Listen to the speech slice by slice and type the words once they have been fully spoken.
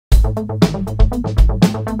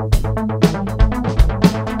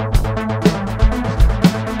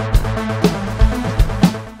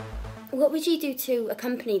What would you do to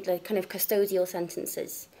accompany the kind of custodial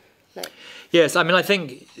sentences? Like, yes, I mean, I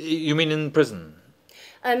think, you mean in prison?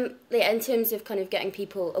 yeah, in terms of kind of getting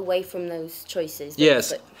people away from those choices.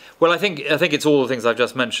 Yes. Well, I think it's all the things I've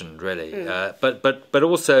just mentioned, really. But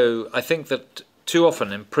also, I think that too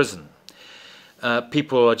often in prison,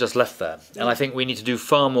 people are just left there. And I think we need to do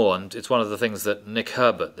far more, and it's one of the things that Nick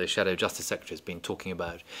Herbert, the Shadow Justice Secretary, has been talking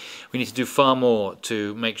about. We need to do far more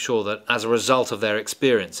to make sure that as a result of their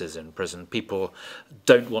experiences in prison, people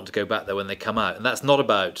don't want to go back there when they come out. And that's not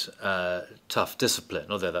about tough discipline,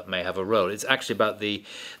 although that may have a role. It's actually about the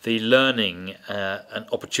learning and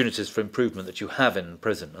opportunities for improvement that you have in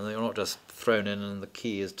prison. And you're not just thrown in and the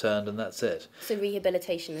key is turned and that's it. So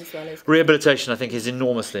rehabilitation as well as... Rehabilitation, I think, is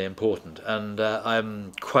enormously important. And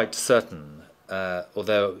I'm quite certain,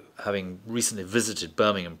 although having recently visited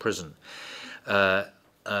Birmingham prison,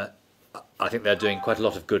 I think they're doing quite a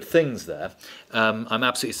lot of good things there. I'm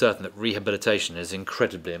absolutely certain that rehabilitation is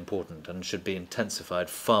incredibly important and should be intensified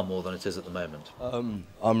far more than it is at the moment.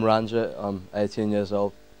 I'm Ranjit, I'm 18 years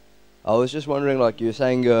old. I was just wondering, like you were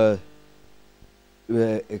saying,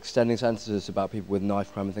 we're extending sentences about people with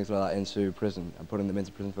knife crime and things like that into prison and putting them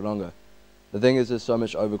into prison for longer. The thing is, there's so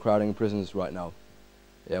much overcrowding in prisons right now.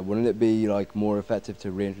 Yeah, wouldn't it be like more effective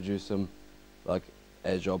to reintroduce some like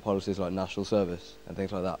job policies like national service and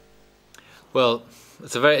things like that? Well,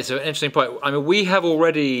 it's an interesting point. I mean, we have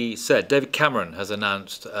already said, David Cameron has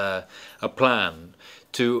announced a plan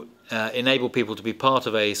to enable people to be part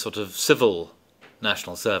of a sort of civil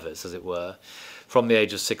national service, as it were, from the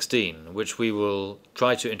age of 16, which we will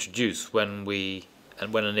try to introduce when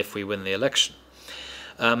and if we win the election.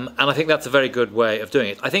 And I think that's a very good way of doing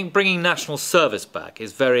it. I think bringing national service back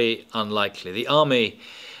is very unlikely. The army,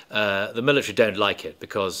 the military don't like it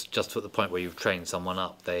because just at the point where you've trained someone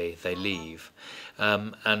up, they leave.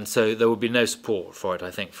 And so there will be no support for it,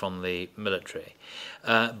 I think, from the military.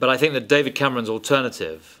 But I think that David Cameron's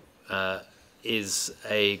alternative is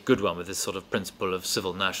a good one with this sort of principle of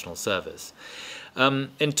civil national service.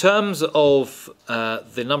 In terms of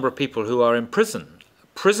the number of people who are in prison,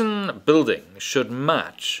 prison building should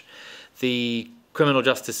match the criminal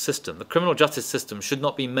justice system. The criminal justice system should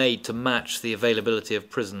not be made to match the availability of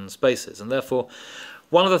prison spaces. And therefore,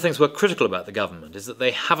 one of the things we're critical about the government is that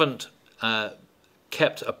they haven't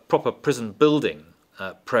kept a proper prison building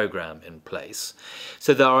programme in place.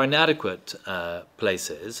 So there are inadequate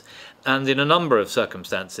places, and in a number of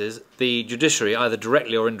circumstances, the judiciary, either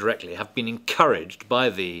directly or indirectly, have been encouraged by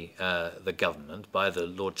the government, by the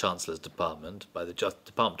Lord Chancellor's Department, by the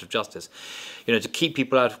Department of Justice, you know, to keep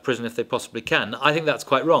people out of prison if they possibly can. I think that's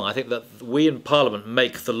quite wrong. I think that we in Parliament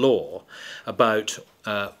make the law about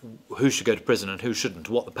who should go to prison and who shouldn't,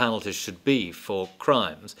 what the penalties should be for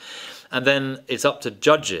crimes. And then it's up to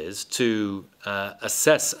judges to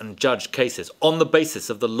assess and judge cases on the basis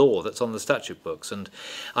of the law that's on the statute books. And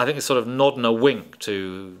I think it's sort of nod and a wink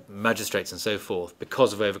to magistrates and so forth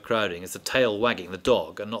because of overcrowding. It's the tail wagging the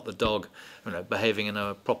dog and not the dog, you know, behaving in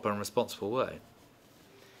a proper and responsible way.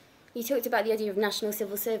 You talked about the idea of national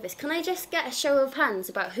civil service. Can I just get a show of hands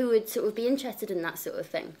about who would sort of be interested in that sort of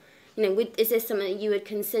thing? You know, is this something that you would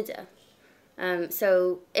consider?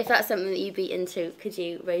 So if that's something that you'd be into, could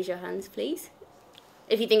you raise your hands, please?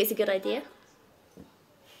 If you think it's a good idea.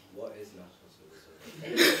 What is national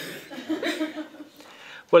civil service?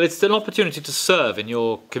 Well, it's an opportunity to serve in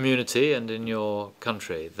your community and in your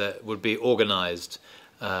country that would be organised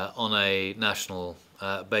on a national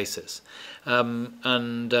basis.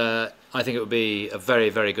 And I think it would be a very,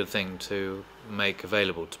 very good thing to make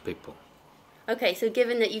available to people. Okay, so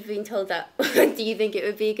given that you've been told that, do you think it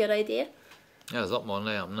would be a good idea? Yeah, there's a lot more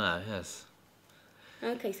now, yes.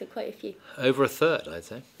 Okay, so quite a few. Over a third, I'd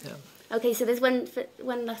say, yeah. Okay, so there's one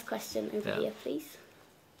last question over here, please.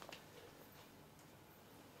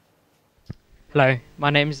 Hello,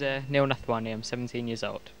 my name's Neil Nathwani, I'm 17 years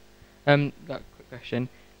old. Got a quick question.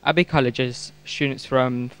 Abbey College has students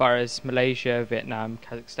from far as Malaysia, Vietnam,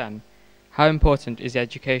 Kazakhstan. How important is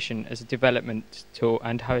education as a development tool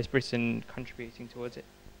and how is Britain contributing towards it?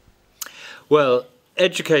 Well,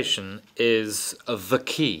 education is the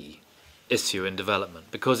key issue in development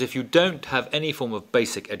because if you don't have any form of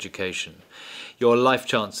basic education, your life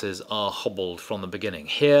chances are hobbled from the beginning,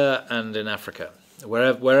 here and in Africa.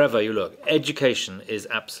 Wherever you look, education is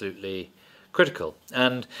absolutely critical.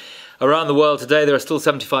 And around the world today, there are still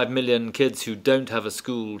 75 million kids who don't have a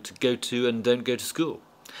school to go to and don't go to school.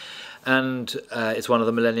 And it's one of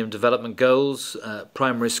the Millennium Development Goals,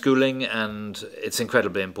 primary schooling, and it's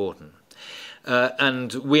incredibly important.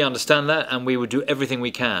 And we understand that, and we would do everything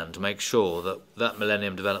we can to make sure that that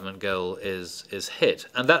Millennium Development Goal is hit.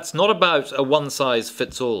 And that's not about a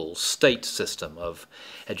one-size-fits-all state system of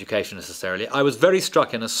education necessarily. I was very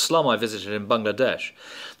struck in a slum I visited in Bangladesh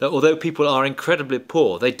that although people are incredibly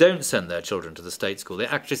poor, they don't send their children to the state school. They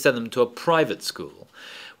actually send them to a private school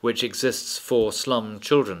which exists for slum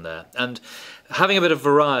children there. And having a bit of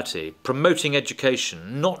variety, promoting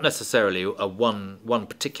education, not necessarily a one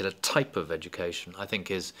particular type of education, I think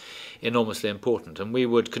is enormously important. And we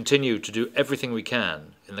would continue to do everything we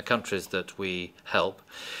can in the countries that we help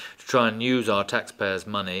to try and use our taxpayers'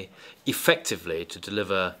 money effectively to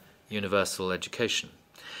deliver universal education.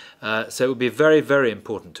 So it would be very, very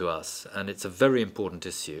important to us, and it's a very important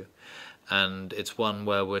issue. And it's one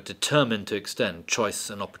where we're determined to extend choice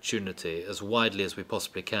and opportunity as widely as we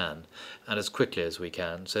possibly can and as quickly as we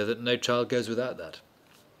can so that no child goes without that.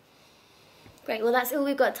 Great, well that's all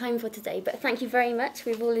we've got time for today, but thank you very much.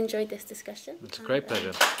 We've all enjoyed this discussion. It's a great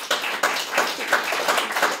pleasure.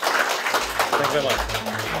 Thank you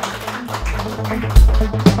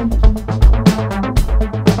very much.